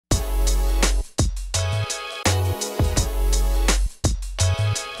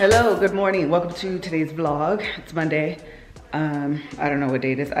Hello, good morning. Welcome to today's vlog. It's Monday. I don't know what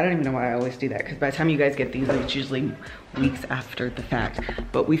day it is. I don't even know why I always do that, because by the time you guys get these, it's usually weeks after the fact.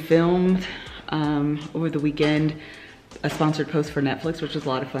 But we filmed over the weekend a sponsored post for Netflix, which was a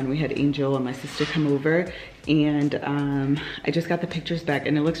lot of fun. We had Angel and my sister come over, and I just got the pictures back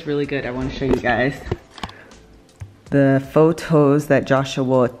and it looks really good. I want to show you guys the photos that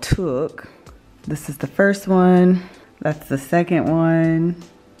Joshua took. This is the first one. That's the second one.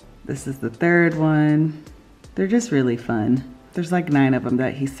 This is the third one. They're just really fun. There's like 9 of them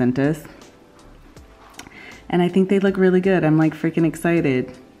that he sent us. And I think they look really good. I'm like freaking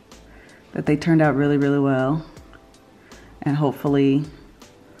excited that they turned out really, really well. And hopefully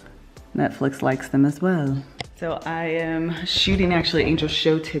Netflix likes them as well. So I am shooting actually Angel's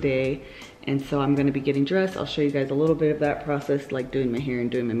show today. And so I'm gonna be getting dressed. I'll show you guys a little bit of that process, like doing my hair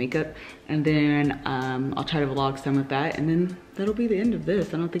and doing my makeup. And then I'll try to vlog some of that. And then that'll be the end of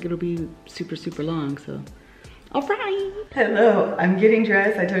this. I don't think it'll be super, super long, so. All right. Hello, I'm getting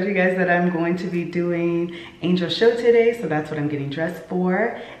dressed. I told you guys that I'm going to be doing Angel's show today, so that's what I'm getting dressed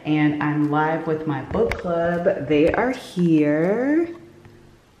for. And I'm live with my book club. They are here.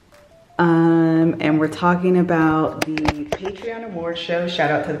 And we're talking about the Patreon award show. Shout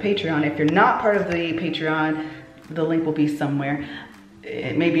out to the Patreon. If you're not part of the Patreon, the link will be somewhere.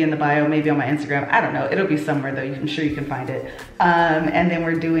 It may be in the bio, maybe on my Instagram. I don't know. It'll be somewhere though. I'm sure you can find it. And then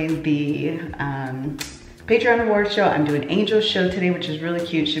we're doing the Patreon award show. I'm doing Angel's show today, which is really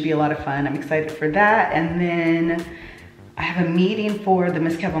cute. Should be a lot of fun. I'm excited for that. And then I have a meeting for the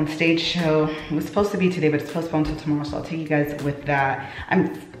MrsKevOnStage show. It was supposed to be today, but it's postponed until tomorrow. So I'll take you guys with that.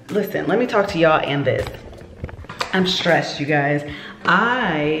 Listen, let me talk to y'all and this. I'm stressed, you guys.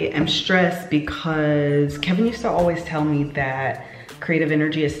 I am stressed because Kevin used to always tell me that creative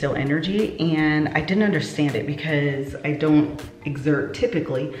energy is still energy, and I didn't understand it because I don't exert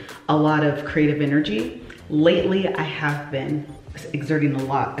typically a lot of creative energy. Lately, I have been exerting a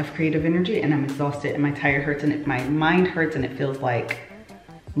lot of creative energy, and I'm exhausted, and my tire hurts, and my mind hurts, and it feels like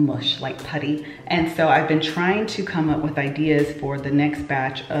mush, like putty. And so I've been trying to come up with ideas for the next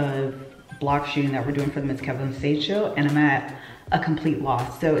batch of block shooting that we're doing for the MrsKevOnStage show, and I'm at a complete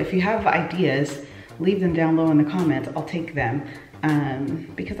loss. So if you have ideas, leave them down low in the comments. I'll take them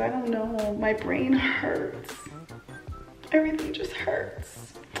because I don't know, my brain hurts. Everything just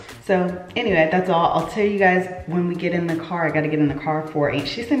hurts. So anyway, that's all. I'll tell you guys when we get in the car. I gotta get in the car for Angel.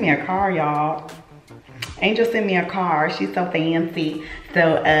 She sent me a car, y'all. Angel sent me a car. She's so fancy.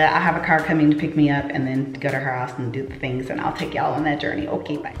 So I have a car coming to pick me up and then go to her house and do the things, and I'll take y'all on that journey.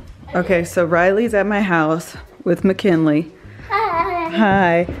 Okay, bye. Okay, so Riley's at my house with McKinley. Hi.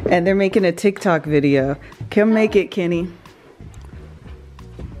 Hi, and they're making a TikTok video. Come make it, Kenny.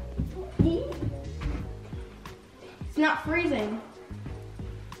 It's not freezing.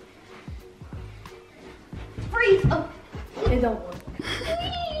 Freeze! Oh, it don't work.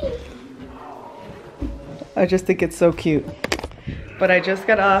 I just think it's so cute. But I just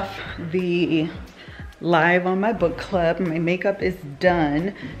got off the live on my book club. My makeup is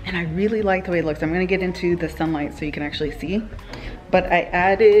done, and I really like the way it looks. I'm gonna get into the sunlight so you can actually see. But I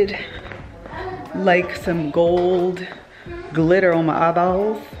added like some gold glitter on my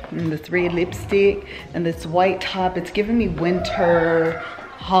eyeballs, and this red lipstick, and this white top. It's giving me winter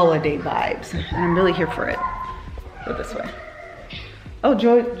holiday vibes, and I'm really here for it. Go this way. Oh,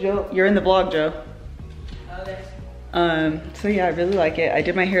 Joe, you're in the vlog, Joe. So yeah, I really like it. I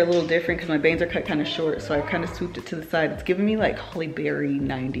did my hair a little different because my bangs are cut kind of short, so I kind of swooped it to the side. It's giving me like Holly Berry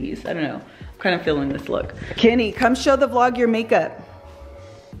 90s. I don't know. I'm kind of feeling this look. Kenny, come show the vlog your makeup.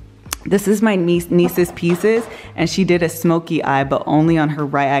 This is my niece's pieces, and she did a smoky eye, but only on her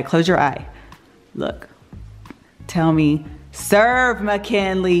right eye. Close your eye. Look. Tell me, serve,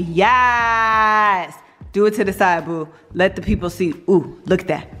 McKinley. Yes. Do it to the side, boo. Let the people see. Ooh, look at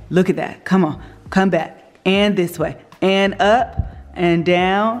that. Look at that. Come on. Come back. And this way, and up, and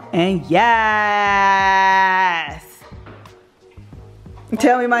down, and yes!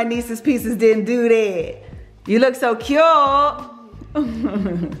 Tell me my niece's pieces didn't do that. You look so cute.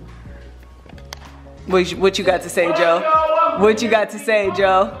 What you got to say, Joe? What you got to say,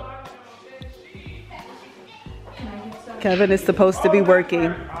 Joe? Kevin is supposed to be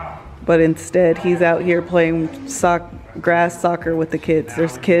working, but instead he's out here playing grass soccer with the kids.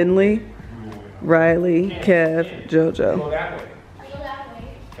 There's Kinley, Riley, Kev, JoJo. Go that way. Go that way.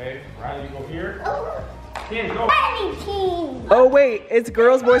 Okay, Riley, go here. Ken, go. Oh wait, it's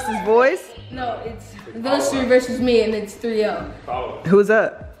girls versus boys? No, it's those 3 versus me, and it's 3-0. Who's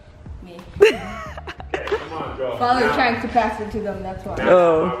up? Me. Come on, Joe. Father's trying to pass it to them, that's why.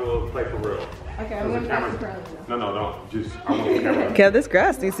 Now I will play for real. Okay, I'm gonna pass the crowd. No, don't. Just, I want the camera. Kev, this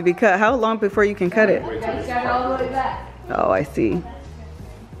grass needs to be cut. How long before you can cut it? Wait till It's it's got all the way back. Oh, I see.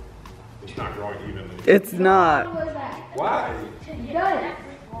 It's not growing evenly. It's not. Why? You got it.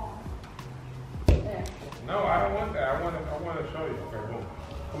 No, I don't want that. I want to show you. Okay, boom.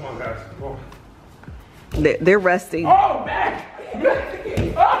 Come on, guys. Go. They're resting. Oh, back!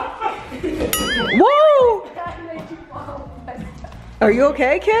 Woo! Are you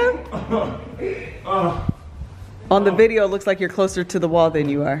okay, Kev? On the video, it looks like you're closer to the wall than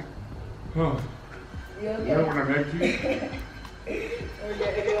you are. You know what I meant to?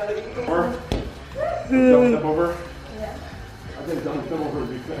 Over? Don't step over? Yeah. I think don't step over would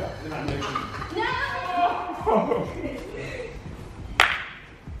be fast. No!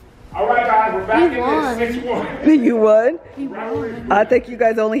 All right, guys, we're back in this 6-1. You won? I think you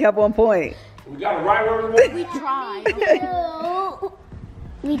guys only have 1 point. We got it right where we want. We tried.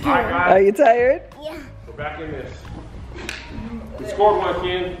 We do. All right, guys. Are you tired? Yeah. We're back in this. We scored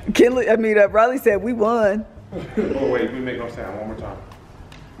one, Ken. Riley said we won. Oh, wait, we make no sound. One more time.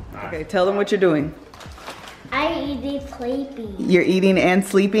 Okay, tell them what you're doing. I eat sleeping. You're eating and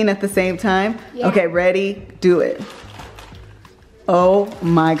sleeping at the same time? Yeah. Okay, ready? Do it. Oh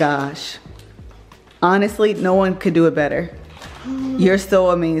my gosh. Honestly, no one could do it better. You're so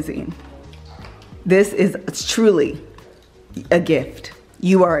amazing. This is truly a gift.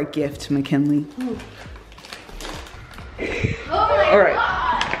 You are a gift, McKinley. All right.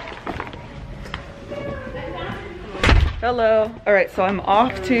 Hello. All right, so I'm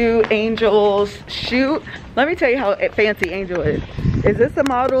off to Angel's shoot. Let me tell you how fancy Angel is. Is this a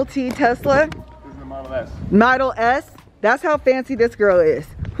Model T Tesla? This is the Model S. Model S? That's how fancy this girl is.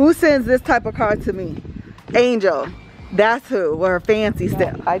 Who sends this type of car to me? Angel. That's who, with her fancy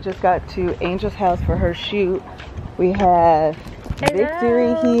stuff. I just got to Angel's house for her shoot. We have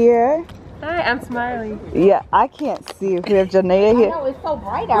Victory here. Hi, I'm smiling. Yeah, I can't see if we have Janaea here. No, it's so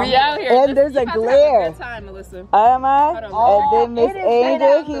bright out We out here. And there's a glare. Good time, Melissa. Am I? Hold on. And then Miss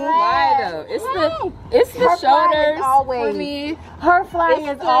Angel here. Why though? It's the shoulders for me. Her fly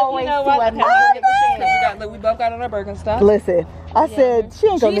is always We both got on our Birkenstocks. Listen, I said she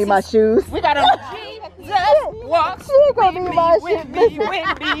ain't gonna need my shoes. We got on Jesus walks. She ain't gonna need my shoes. With me.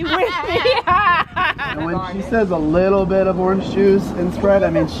 And when she says a little bit of orange juice and spread, I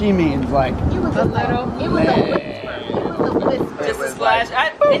mean she means like A little. It was a whisper. Just a splash.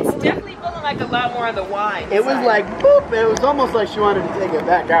 It's definitely feeling like a lot more of the wine. it was like boop. It was almost like she wanted to take it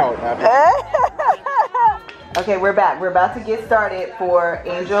back out. Okay, we're back. We're about to get started for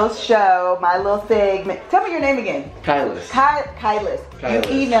Angel's show, my little segment. Tell me your name again. Kylis. Kylis. Kylis.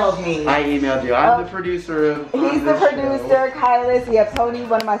 You emailed me. I emailed you. I'm the producer of He's the producer, Kylis. We have Tony,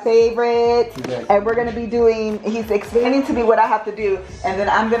 one of my favorites. Exactly. And we're gonna be doing, he's explaining to me what I have to do, and then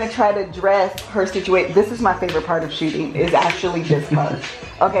I'm gonna try to dress her situation. This is my favorite part of shooting, is actually this part.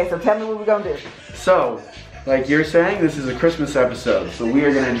 Okay, so tell me what we're gonna do. So, like you're saying, this is a Christmas episode, so we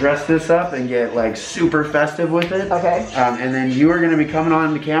are gonna dress this up and get like super festive with it. Okay. And then you are gonna be coming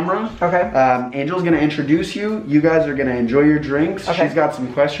on the camera. Okay. Angel's gonna introduce you. You guys are gonna enjoy your drinks. Okay. She's got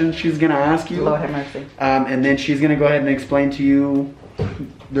some questions she's gonna ask you. Lord have mercy. And then she's gonna go ahead and explain to you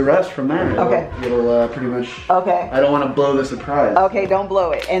the rest from there. Okay. It'll pretty much. Okay. I don't want to blow the surprise. Okay, don't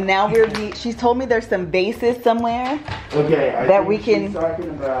blow it. And now she's told me there's some bases somewhere. Okay. That we can- She's talking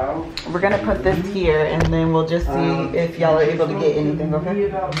about. We're gonna put this here, and then we'll just see if y'all are able to get anything, okay?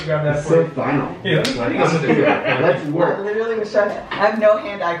 It's so final. Let's I work. literally was trying to, I have no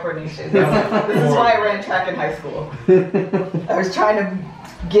hand-eye coordination. This is why I ran track in high school. I was trying to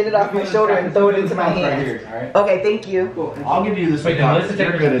get it off my shoulder and throw it into my hand. Okay, thank you. I'll give you this. Wait,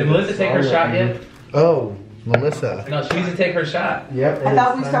 did Melissa take her shot yet? Oh, Melissa. No, she needs to take her shot. Yep. I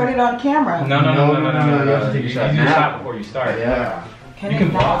thought we started on camera. No. You have to take You your shot do the now. shot before you start. Yeah. Can You it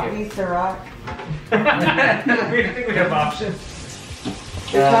can not block be it. Ciroc? We think we have options.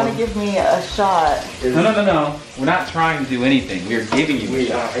 You're trying to give me a shot. No. We're not trying to do anything. We're giving you a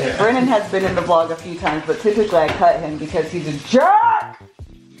shot. Brennan has been in the vlog a few times, but typically I cut him because he's a jerk.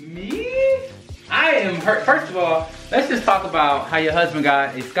 Me? I am hurt. First of all, let's just talk about how your husband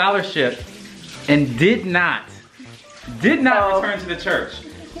got a scholarship and did not return to the church.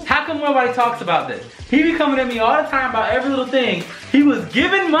 How come nobody talks about this? He be coming at me all the time about every little thing. He was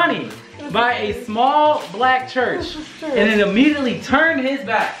given money by a small black church and then immediately turned his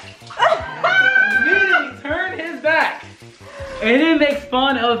back. And then makes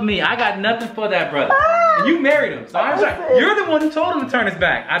fun of me. I got nothing for that, brother. And you married him. So I'm sorry. You're the one who told him to turn his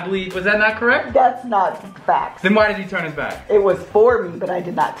back. I believe. Was that not correct? That's not facts. Then why did he turn his back? It was for me, but I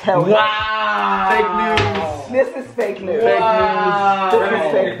did not tell him. Wow. Fake news. This is fake news. Wow. This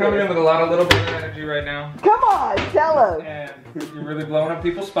is fake You're coming in news. with a lot of little brother energy right now. Come on, tell him. And you're really blowing up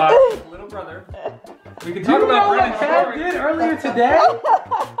people's spots. Little brother. We can talk You know about what Brennan's Ted story. did earlier today?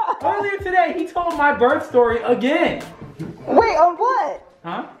 Earlier today, he told my birth story again. Wait, on what?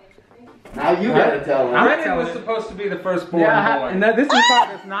 Huh? Now you gotta tell him. Brennan was supposed to be the firstborn boy. And this is part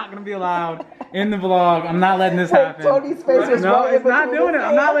that's not gonna be allowed in the vlog. I'm not letting this happen. Tony's face was No, right it's not between doing it. his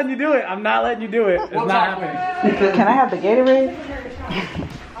I'm not hands. letting you do it. I'm not letting you do it. It's not happening. Can I have the Gatorade?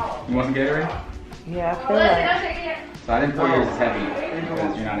 You want some Gatorade? Yeah, I feel like. So I didn't pour yours as heavy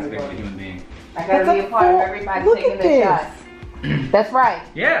because you're not as big of a human being. I gotta be a part of everybody Look taking at their this. shots. That's right.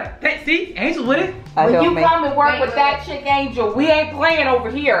 Yeah. Hey, see? Angel with it. When you come and work with that chick Angel, we ain't playing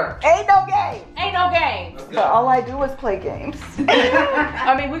over here. Ain't no game. Ain't no games. But all I do is play games.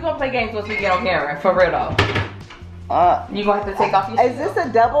 I mean, we gonna play games once we get on camera, for real though. You gonna have to take off your Is this a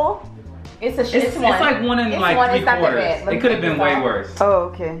double? It's a It's like one and It's like one, three it's not that quarters. bad. Let me It could have take been this way off. worse. Oh,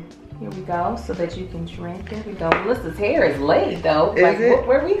 okay. Here we go, so that you can drink. There we go. Melissa's hair is laid though. Is Like, it?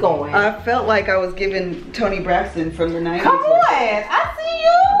 where we going? I felt like I was giving Tony Braxton from the 90s. Come on, I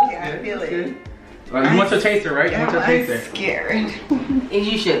see you. Yeah, I feel it. You want your taster, right? You want your I'm taster. scared. And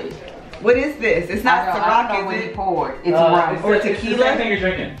you should be. What is this? It's not I don't know Ciroc, what is he it? poured. It's rum. Or It's the tequila? same thing you're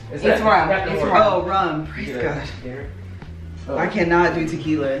drinking. It's rum. It's rum. Oh, rum. Praise God. I cannot do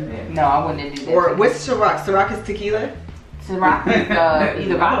tequila. No, I wouldn't do that. Or what's Ciroc? Ciroc is tequila? Ciroc is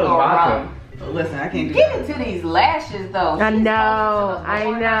either vodka or rum. Oh, listen, I can't do Get that. into these lashes though. I She's know, supposed to I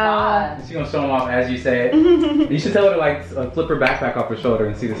look know. like She's gonna show them off as you say it. You should tell her to like flip her backpack off her shoulder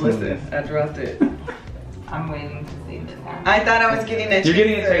and see the smoothness. Listen, I dropped it. God. I'm waiting to see this time. I thought I was getting a You're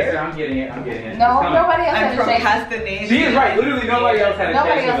getting a chaser. taster. I'm getting it. I'm getting it. No, It's coming. nobody else I'm had a from chaser. Castaneda. She is right. Literally nobody else had a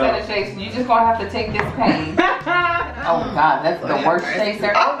Nobody taster. else had a chaser. You just gonna have to take this pain. Oh God, that's the worst chaser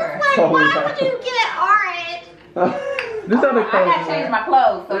ever. Oh, yeah. Would you get orange? This other I gotta change my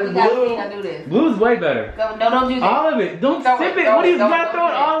clothes, so we There's gotta blue. see how to do this. Blue's way better. Go, no, don't do that. All of it. Don't Throw sip it, it. throw What do it, you throw it, gotta throw it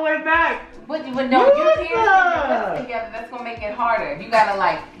throw it. all the way back? But no, your Melissa! tears and your lips together. That's gonna make it harder. You gotta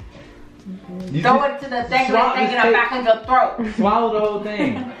like You throw just it to the thing swallow- and just it back in your throat. swallow the whole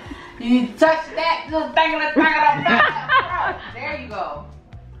thing. You touch that little thing and it's back in your throat. There you go.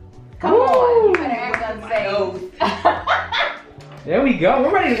 Come on, you better act unsafe. There we go.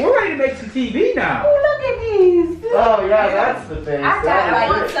 We're ready to make some TV now. Look at these. Oh yeah, that's the face. I got That I is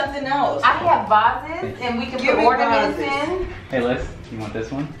want it. something else. I have vases and we can Give put me ornaments vases. in. Hey, Liz, you want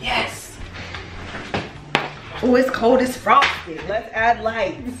this one? Yes. Oh, it's cold as frosted. Let's add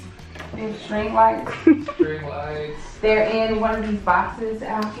lights. There's string lights. String lights. They're in one of these boxes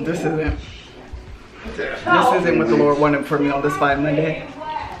out here. This isn't what the Lord wanted for me on this fine Monday.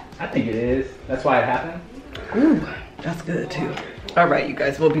 I think it is. That's why it happened. Ooh, that's good too. All right, you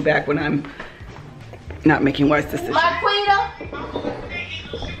guys, we'll be back when I'm not making wise decisions. Marquita.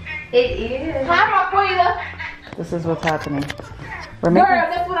 It is. Hi, Marquita. This is what's happening. We're Girl, making.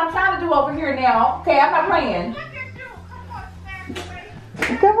 that's what I'm trying to do over here now. Okay, I'm not playing.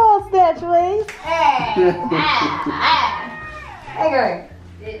 Come on, Snatch Wings. Hey,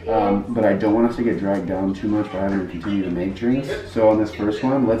 Hey, girl. But I don't want us to get dragged down too much by having to continue to make drinks. So on this first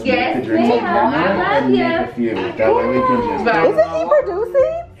one, let's Yes, make the drinks ma'am. again I love and ya. make a few. That way we can just. Isn't he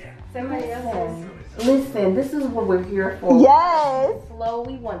producing? Somebody else. Listen, this is what we're here for. Yes. Flow,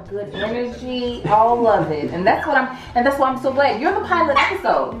 we want good energy, all of it. And that's why I'm so glad. You're the pilot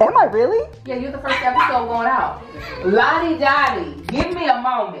episode. Am I really? Yeah, you're the first episode going out. Lottie Dottie, give me a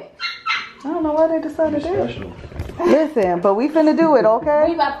moment. I don't know why they decided that. Special. Listen, but we finna do it, We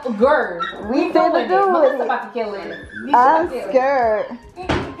okay? about to, girl. We killing finna it. do Melissa it. about to kill it. I'm scared.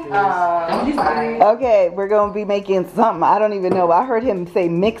 Fine. Okay, we're gonna be making something. I don't even know. I heard him say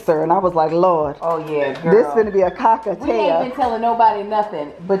mixer, and I was like, Lord, Oh yeah, girl. this finna be a We ain't cockatiel. been telling nobody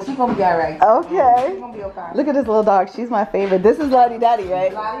nothing, but you gonna be alright. Okay. You gonna be okay. Look at this little dog. She's my favorite. This is Lottie Dottie,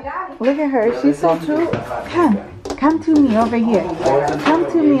 right? Lottie Dottie. Look at her. She's so cute. Come to me over here. Come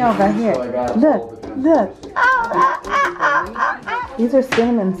to me over here. Look. These are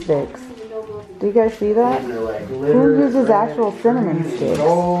cinnamon sticks. Do you guys see that? Who uses actual cinnamon sticks?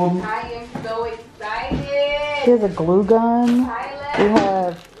 I am so excited. Here's a glue gun. We Tyler.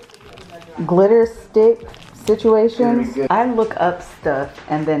 have glitter stick situations. I look up stuff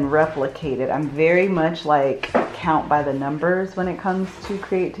and then replicate it. I'm very much like count by the numbers when it comes to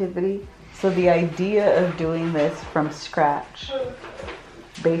creativity. So the idea of doing this from scratch,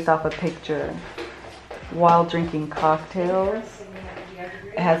 based off a picture, while drinking cocktails,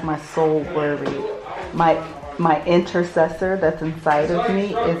 it has my soul worried. my intercessor that's inside of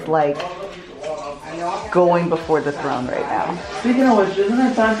me is like going before the throne right now. Speaking of which, isn't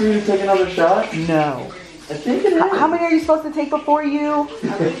it time for you to take another shot? No. I think it is. How many are you supposed to take before you?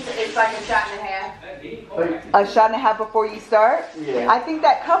 It's like a shot and a half. A shot and a half before you start? Yeah. I think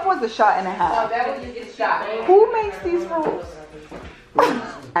that cup was a shot and a Oh, half. that was just a shot. Who makes these rules?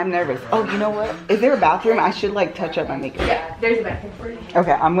 I'm nervous. Oh, you know what? Is there a bathroom? I should like touch up my makeup. Yeah, there's a bathroom for you.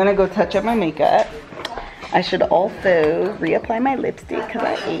 Okay, I'm gonna go touch up my makeup. I should also reapply my lipstick because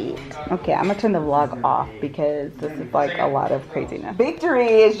I ate. Okay, I'm gonna turn the vlog off because this is like a lot of craziness.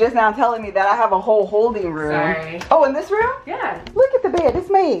 Victory is just now telling me that I have a whole holding room. Sorry. Oh, in this room? Yeah. Look at the bed, it's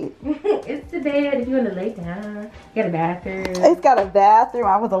made. It's the bed if you want to lay down. You got a bathroom. It's got a bathroom.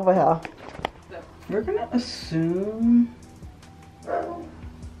 I was over here. We're gonna assume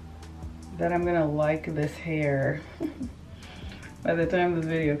that I'm gonna like this hair by the time this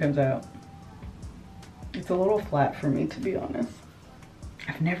video comes out. It's a little flat for me, to be honest.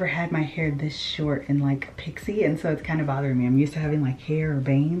 I've never had my hair this short and like pixie, and so it's kind of bothering me. I'm used to having like hair or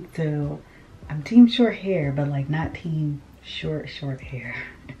bangs, so I'm team short hair, but like not team short hair.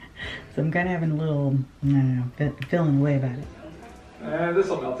 So I'm kind of having a little, I don't know, feeling away about it. This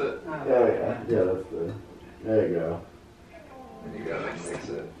will melt it. Oh yeah, yeah, that's good. There you go. There you go, mix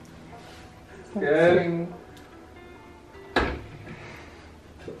it. Good.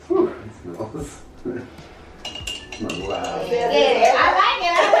 Whew, it smells. Not loud. Yeah, I like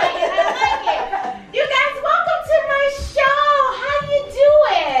it. You guys, welcome to my show. How you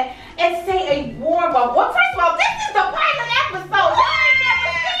doing? And say a warm welcome. Well, first of all, this is the pilot episode. Y'all ain't never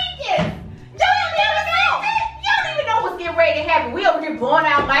seen this. Y'all never seen this. Y'all don't even know what's getting ready to happen. We over here blowing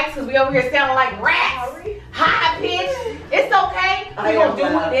out mics because we over here sounding like rats. High pitch. It's okay. We gonna do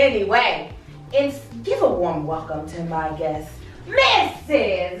it anyway. And give a warm welcome to my guest,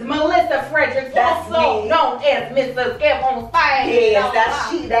 Mrs. Melissa Fredericks, also known as Mrs. MrsKevOnStage. Yes,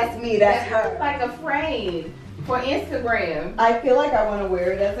 that's me, that's That's her. like a frame for Instagram. I feel like I want to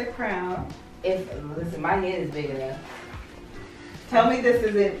wear it as a crown. Listen, my head is big enough. Tell me this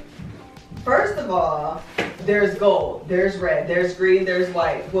isn't. First of all, there's gold, there's red, there's green, there's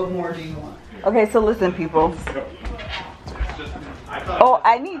white. What more do you want? Okay, so listen, people. Oh,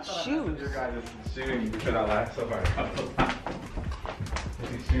 I need shoes. Your guys is shooting because I laughed so hard.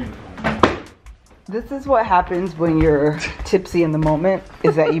 This is what happens when you're tipsy in the moment,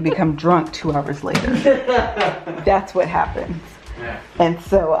 is that you become drunk 2 hours later. That's what happens. And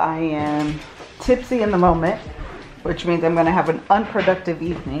so I am tipsy in the moment, which means I'm gonna have an unproductive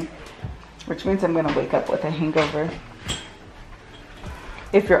evening, which means I'm gonna wake up with a hangover.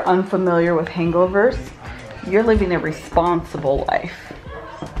 If you're unfamiliar with hangovers, you're living a responsible life.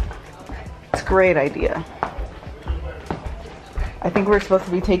 It's a great idea. I think we're supposed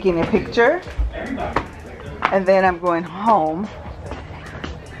to be taking a picture, and then I'm going home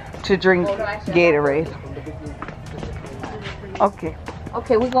to drink Gatorade. Okay.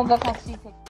 Okay, we're gonna go catch you.